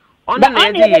bakan. Ono na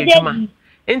ye de yeduma.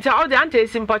 Inta all the anti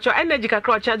simpocho energy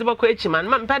kakra charge bako echiman.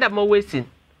 Ma mpeda mo wasting.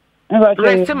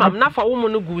 Rest mam na fa wo mu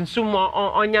no gu nsu mo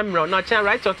onya mro no chen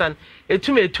right sotan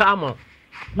etume etu amo.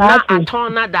 Na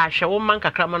aton na da hwe wo man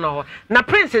kakra ma no ho. Na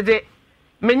prince de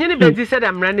menyini bedi said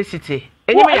am run city.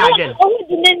 Enyi me ya adwen.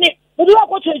 Do I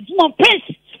go to a prince?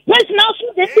 Prince now so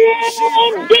the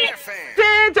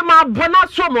same my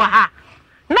bonus from ha.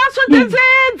 Now so the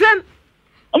same.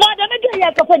 Madam,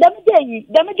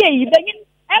 bringing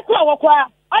echo or choir.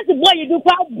 As the boy you do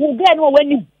quite good or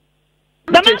when you.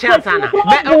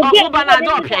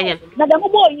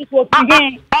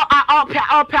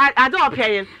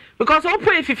 Because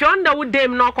open if you under with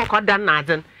them no cock than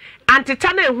nothing. Auntie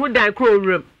Tana would die crow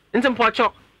room in some porch.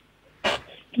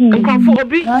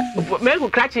 Obi me go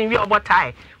crashing we about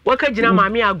tie waka gina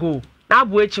mami ago na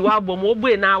abo echi wa abo mo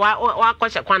bu na wa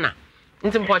kwahye kwana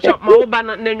ntim pocho ma wo ba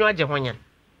na nwanyu age honyen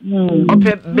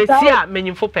ope besia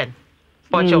menyimfo pen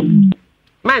pocho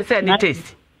man say ni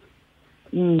taste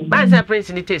man say prince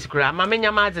ni taste kura ma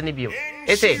menya ma adze ni bio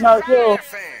ese no so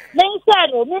men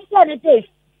say ni taste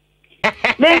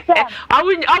men say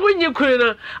awunyi kuru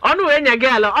no onu we nya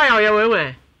girl oya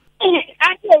we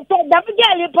I said, that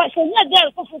girl, person, your girl,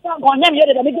 for some on them,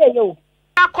 you're the girl.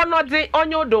 I cannot say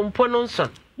on your don't pronounce.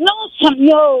 No, some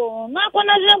yo, not one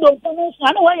of them don't pronounce.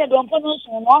 I know why you don't pronounce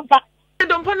on. I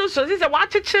don't pronounce. This is a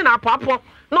watch it chin up, papa.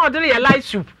 No, there is a light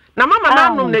soup. Now, Mamma,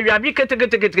 now, no, they are big.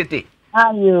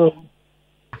 Are you?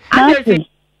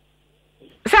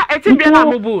 Sir, I think you're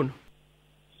not boon.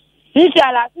 This is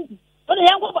a lot. But the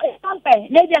young woman is something.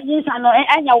 Lady and Miss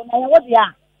and your what they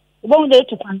are. Won't they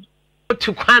to come?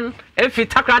 To Kwan, if you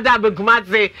talk about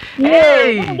Gumatze,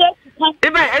 hey,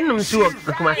 if I end them to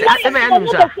Gumatze, I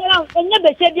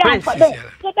never said,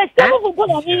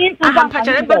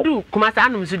 I do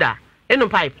Kumasanum Suda, in a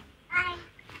pipe.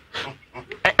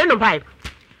 In a pipe.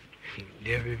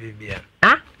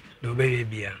 Huh? No baby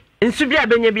beer. In Subia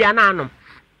Benyabianum.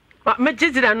 But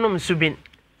Majid and Num Subin,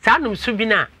 Sanum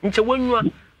Subina, into 1 year,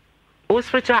 all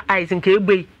spiritual eyes in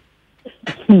Kabay.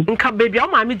 Nka baby o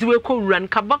ma me diwe ko wura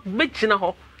nka ba begina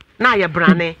ho na ye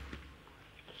brane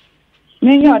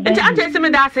me yo de ante se me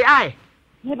da se ai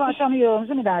me ba so me yo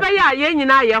se me da ba ya ye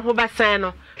nyina ye ho ba sen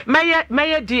no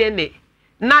meye DNA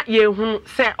na ye hu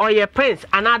se oye prince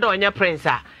anada onye prince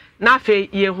a na fe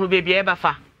ye hu baby e ba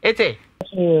fa ete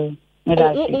me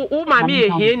da o ma me ye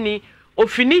hie ni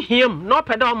ofini hiem no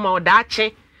peda o ma o da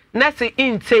ache na se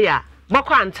inte ya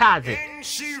boko antaze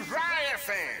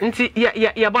nti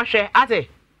ya bohwe ate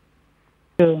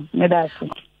me da so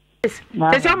yes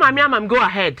say mama am go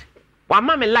ahead wa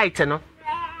mama light no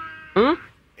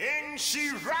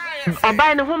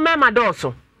obai ne ho mema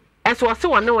doso eso se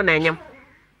wone wona anyam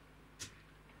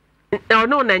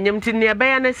no na anyam ti ne be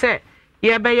ya ne se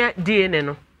ye be ye DNA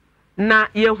no na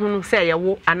ye hunu say ye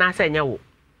wo ana say nya wo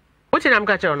what na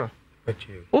mka chero no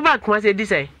wo ba kuma say di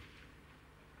say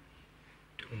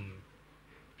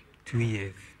 2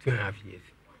 years 2.5 years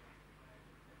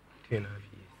 2.5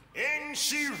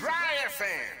 years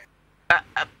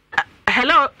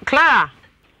hello Clara.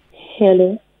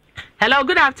 Hello,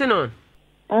 good afternoon.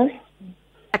 I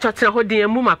thought to hold the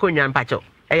Muma Kunyan Pacho,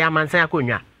 a Yamansa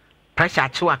Kunya. Pressure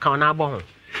to a Kaunabo.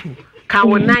 Can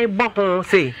one night bohon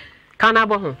say?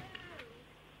 Kaunabo.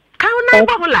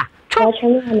 Kaunabola.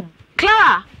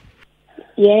 Clara.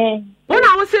 Yeah. When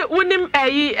I was say, wouldn't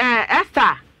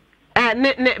Esther,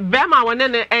 Bema, one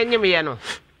and Enyamiano.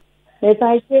 If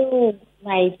I say,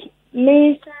 like,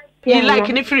 me, you like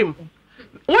any film.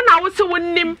 When I was so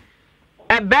him.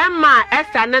 Bema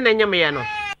Esther na nyame no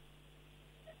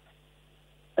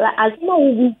la asma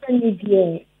wo bi tani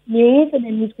die ni wo se na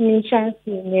mi chance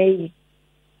ni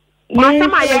ma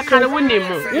sama ya kan wonim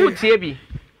wo tie bi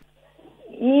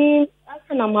ni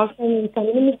asana ma friend kan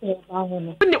ni se ba ho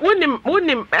no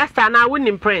wonim Esther na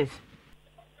wonim Prince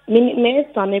me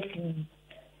Esther ne Prince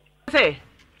say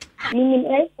ni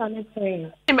Esther ne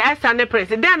Prince ni Esther ne Prince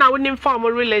then na wonim form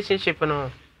relationship no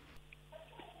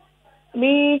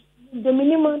me the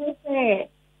minimum is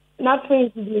not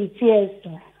Prince in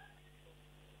Fiesta.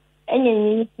 And you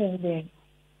need there.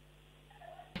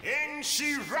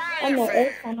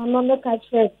 And I'm not catch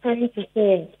her Prince to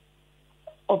say,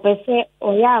 or say,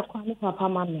 or ya, Papa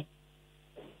Mammy.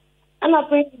 And I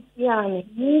Prince Piano,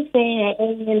 you say, I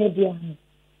ain't really behind.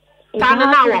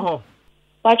 Now,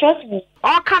 but trust me,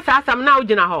 all cats are now,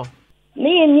 you know.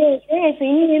 Me and you, yes,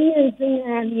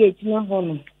 you know,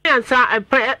 home. Answer,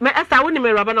 Esther wouldn't be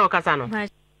Rabano Casano.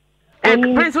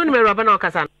 And Prince wouldn't be Rabano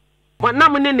Casano. What now,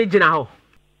 Munini Jinaho?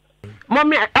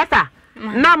 Mommy, Esther,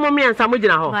 now, Mommy and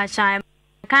Samujinaho.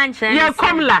 Can't say, ye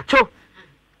come, la, cho.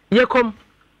 Ye come,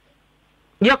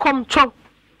 cho.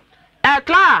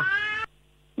 Clara,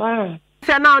 Ma,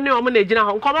 say now, no money,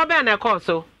 Jinaho, come over and a call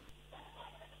so.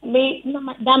 Me,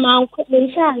 Dama,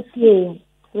 me,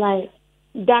 like,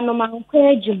 Dama,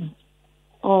 encouragement.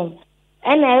 Oh.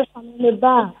 And I found the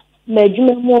bar, made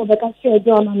you more because you're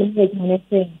done on the head, my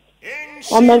friend.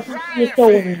 I'm a so.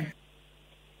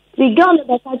 The gun of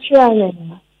the catcher,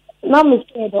 no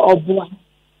mistake or boy.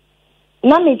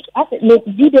 No mistake, I said, let's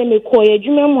do them a coy,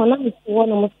 you remember, not Mr.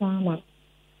 One of Sama.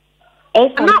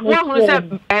 Not one who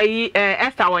said,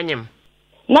 Esther Wanyam.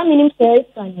 Not meaning to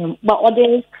on him, but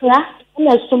other class, and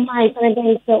there's so much and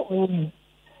I say on him.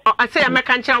 I say, I'm a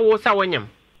cancer was a Wanyam.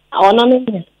 Oh, no,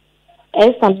 no,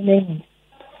 Esther.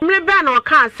 Mreba na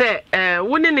oka se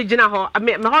woni ne gina ho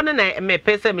me ho ne me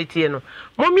pese metie no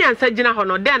mommy ansa gina ho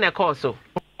no den na call so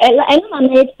eno ma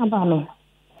me taba no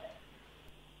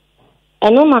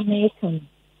eno ma me kan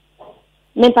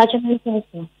me pa cheme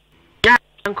so ya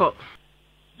anko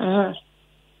na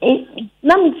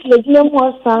me tie gina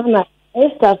mo sa na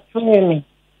Esther frame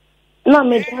na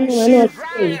me dan no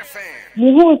say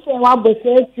you who say wa bo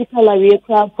say tikala we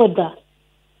kra poda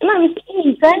na me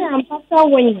say say am pasa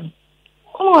won.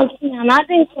 Come on, and I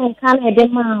think some kind of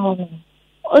demand.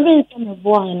 Other than a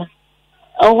boy,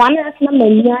 one has number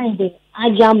behind it.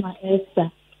 I jam my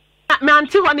Esther. Me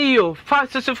auntie one you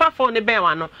fast to far for the bear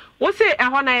one. What's it a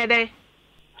honor day?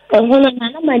 A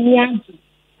honor, my near.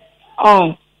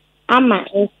 Oh, I'm my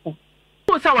Esther.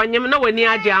 What's our name? No, when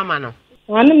near German.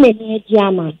 One minute,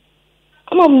 German.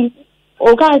 Come on,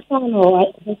 oh, guys,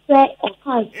 or the say, or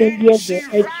can't say yes,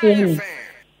 a training.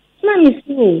 Let me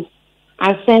see.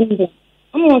 I send it.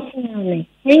 I'm not saying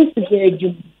thanks to the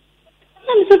Juma.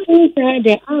 I'm so pleased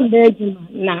that I'm the Juma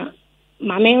now.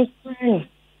 My man's friend.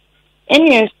 And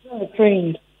you're still a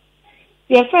friend.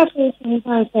 The first person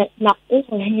said, not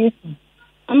over handsome.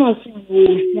 I'm not saying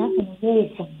that's a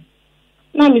very fun.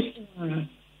 Now, Mr.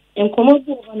 And come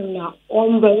over now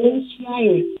on the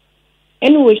shire.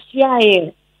 And we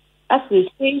shire as we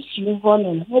say, you want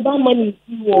them. How about money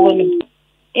you want them?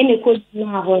 Any could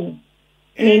not want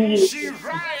no,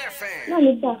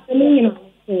 it's not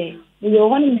say. We are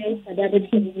one man that other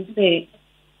people say,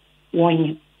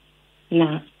 one.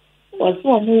 Now, what's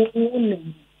one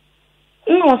woman?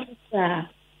 No, sir.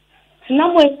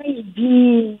 No way you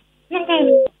do.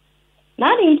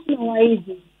 Not into no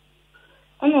easy.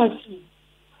 I'm not see.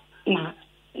 Now,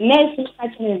 next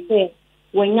catching say,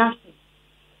 when nothing.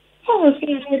 How was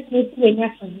it when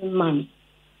nothing, man?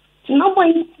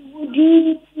 Nobody would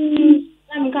do.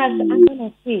 I'm gonna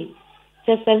say,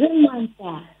 just 7 months,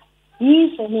 you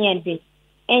send me a day,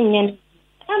 and then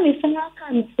I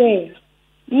can say,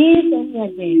 you send me a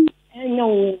day, and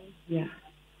no, yeah.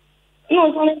 No,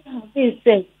 it's only to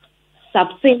say,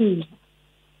 subsidy,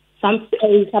 some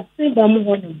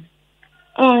subsidy,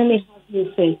 only have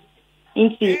you say.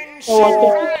 Inti, so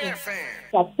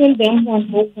captain them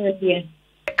one open there.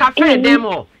 Cafe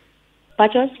demo.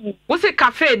 What's a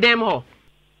cafe demo?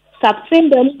 Captain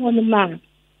them one man.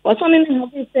 What's on in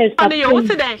have you say? What's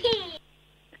it?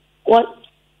 What?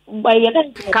 By your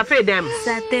cafe dem.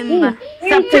 September.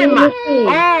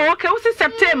 Oh, okay. What's it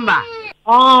September?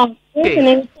 Oh,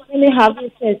 okay. Only have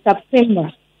you say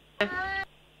September.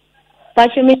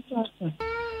 But you mean to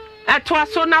at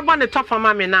was so now on the top of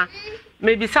mammy now.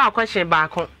 Maybe say a question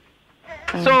back home.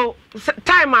 So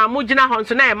time I'm mujina hon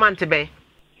so na month be.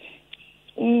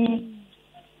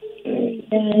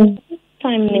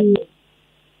 Time.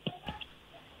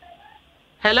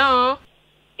 Hello.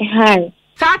 Hi.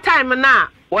 That time now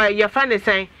where your friend is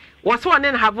saying was one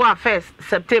in have our first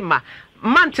September.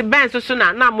 Month ben so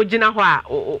sooner na mujina ho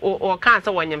or can't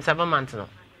say 7 months no.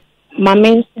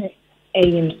 Mama say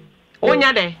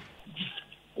Onya de.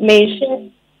 Me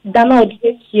she dama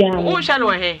odisia. Who shall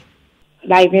we he?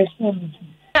 Like this one.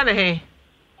 Shall he?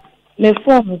 Me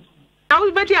form. I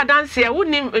will bet you dance here.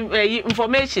 Wouldn't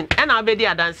information and I'll bet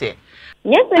you dance here.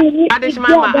 Yes,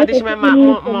 additional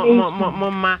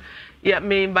mama. Yeah,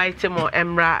 me invite more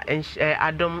Emra and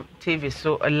Adam TV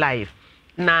so live.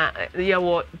 Now, you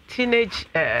were teenage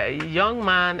young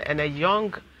man and a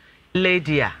young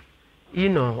lady. You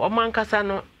know, Oman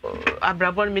Casano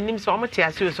Abrabon minim so much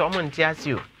as you, so much as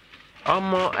you.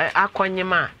 Omo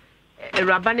Aquanyama, a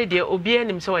Rabani dear, obeying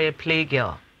him so a play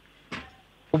girl.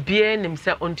 Obeying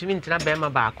himself on to Bema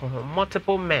back home,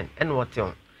 multiple men and what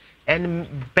young. And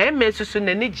Ben may soon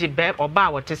a niji beb or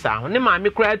bow what is out. No,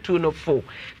 mammy cried 2 no 4.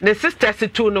 The sisters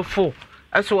 2 no 4.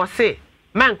 As was say,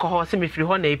 man call horse me free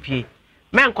one AP.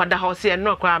 Man called the house and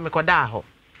no cry me codaho.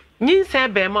 Nin say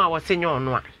Bema was senior on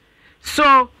one.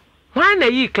 So, why na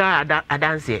ye clear a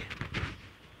dance here?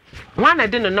 One I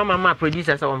didn't know my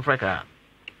producers on Frecker.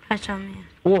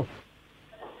 Oh,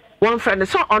 one friend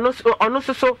so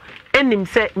honest so enim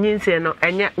say nin say no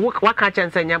and yet what catch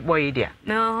and say boy dear.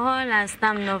 No, last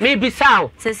time no. Maybe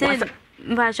so. Say,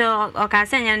 but or can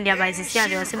send you there by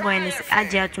Sicily or some boy in this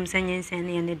Adia to send you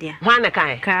any dear. One a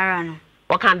kind. Carano.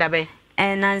 What can that be?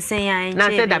 And Nancy, I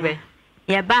said that be.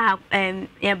 Yeah, bah,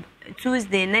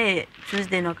 Tuesday, nay,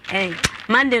 Tuesday, no,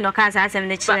 Monday, no, cars, I am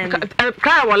the children.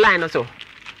 Cry or line or so.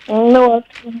 No.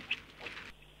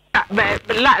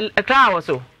 Clara or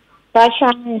so.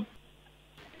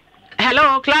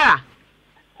 Hello, Clara.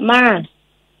 Man.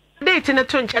 Date in a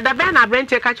tunch. The band I bring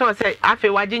to catch or say, I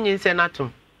feel watching in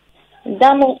Senatum.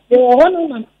 Damo, the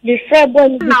one the fair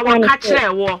boy now one catch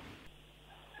there war.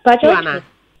 Paternity.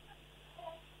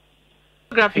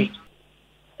 Graphic.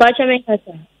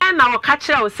 Paternity. And our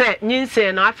catcher will say,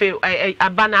 Ninsen, I feel a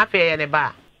banner fair in a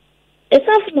bar. It's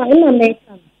not my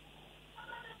information.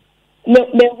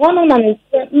 The one man is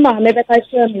never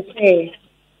catcher me say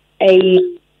a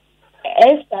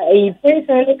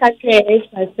person catcher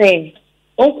say,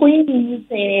 oh, Queen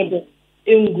say,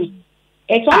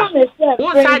 it's all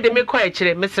what side they make quite,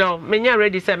 Mr. Menya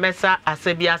ready say Messa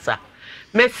Asabiasa.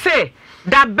 May say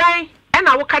that bay and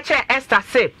I will catch Esther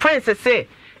say, Princess say,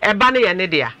 a banner and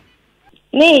Nidia.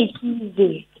 Nay,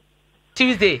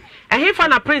 Tuesday. And he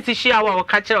found a princess she will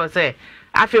catch her or say,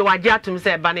 I feel what Jatum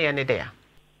say, banner and Nidia.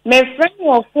 My friend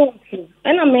was phone to,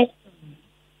 and I met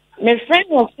my friend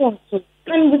was phone to,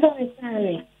 and without a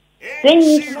family. Then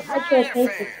you can catch your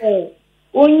face to say,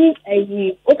 only a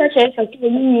year, what a chance of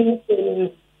killing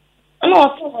you. I'm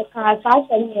also a car, a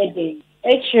day,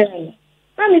 a children.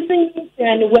 I'm thinking,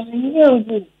 and when you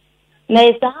do, now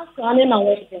it's after on in our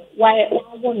way, why I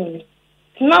won't.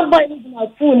 Nobody is my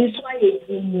phone is why it's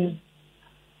in me.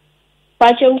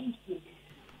 But you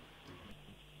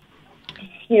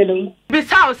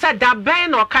besides said that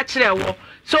Ben or catch their war.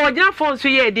 So your phone so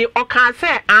ye the or can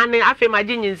say and I feel my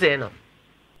genius zeno.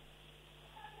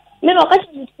 No, I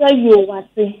can tell you what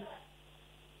say.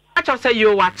 I just say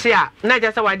you watch here, not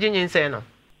just a genius zeno.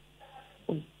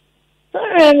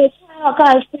 Sorry, I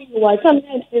can't see you. I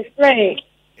sometimes afraid.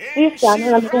 This time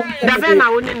the Ben I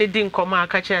wouldn't need to come out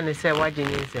catch and say what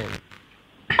genius zeno.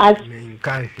 I mean,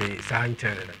 can't say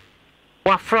Sanchez.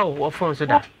 What fro or phone so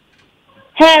that?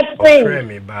 Help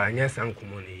me, but yes, I'm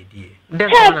coming idea.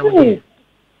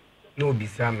 No, be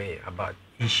me about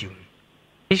issue.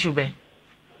 Issue be?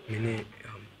 Many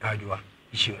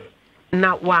issue.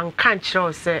 Now one can't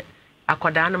show say a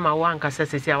quadanama one can say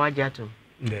our jatum.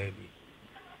 There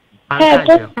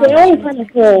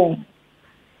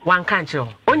one can't show.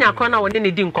 On your corner when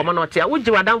any dim common or tear, would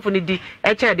you down for the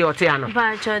HRD or Tiano?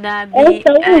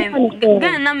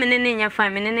 Then nominating your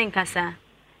 5 minutes in Casa.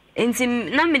 Inti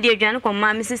na me de aduane ko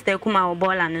ma me sister kuma wo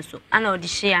ball ane so ana odi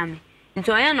share me nti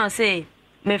oya no say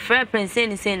me frɛ prince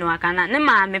ni say no aka na ne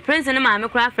ma me prince ne ma me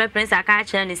kura frɛ prince aka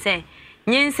kyerɛ ni say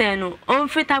nyense no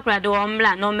onfita kura de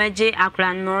omla na omagye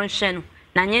akura no hwɛ no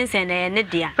na nyense na ne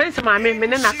dia prince ma me ne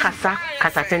na kasa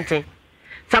tenten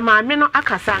sa ma me no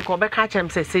akasa nka obeka kyerɛ m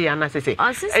say ya na say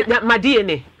madie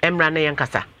ne emra na yen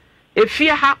kasa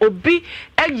efia ha obi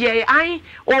eye an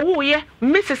owo ye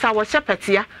mrs awo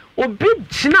shepetia obi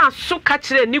gina so ka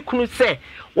kyerɛ ni kunu say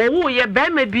owo ye ba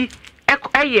ma bi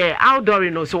eye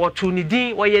outdoor no so wotu ni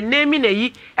din wo ye name na yi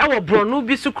e wo bronu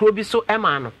bi so kro bi so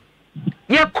ema no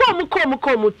ye kom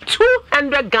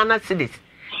 200 Ghana cedis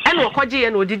e no kwagye ye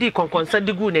na odidi konkonsa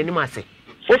digu na nim ase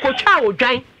okotwa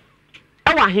odwan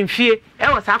e wa hemfie e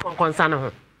wo sa konkonsa no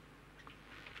ho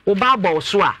wo ba bo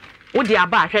so a wo di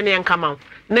aba ahwe ne nkama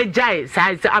na jai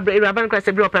sai abraban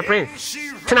kwase bi opa prince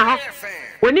tina ho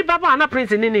woni baba na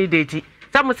prince ni date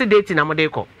samu se date na mo de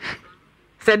ko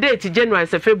se date January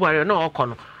se February na okọ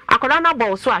no akoda na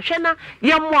bo so ahwe na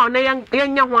ye mo na ye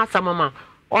nya ho asamama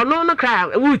ono no kra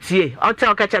wutie o te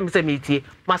o ka cha me se metie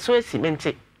maso esi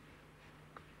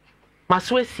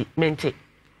mente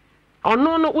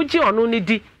ono no uji ono ni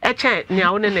di e che ne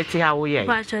awo ne neti ha wo ye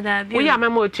wo ya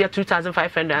memo otua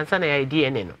 2500 ansa na ya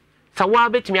DNA no sa wa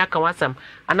betimi aka wasam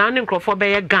ana ne nkrofo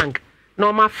be ye gang na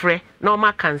o ma frɛ na o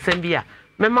ma kansam bi a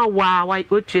mema wa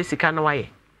otua sika na wa ye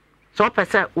so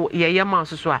pese ye ma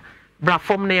so a bra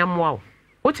fom na ye moa wo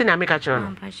uti na meka kyerɛ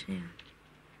no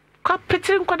ko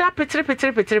petri nkoda petri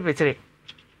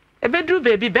ebedru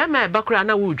baby be ma bakura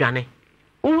na wo dwane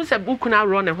wo se bukuna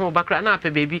ro ne ho bakura na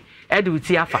apɛ baby e de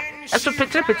uti afa eso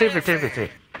petri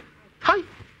hi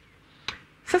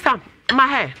sister my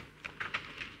hair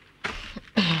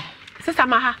sister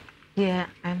Maha. Yeah,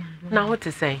 I know. Now what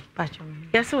to say?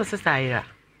 Yes, so sister Ira.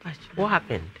 What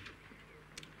happened?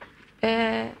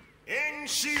 10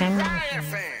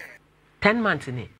 months. 10 months in it.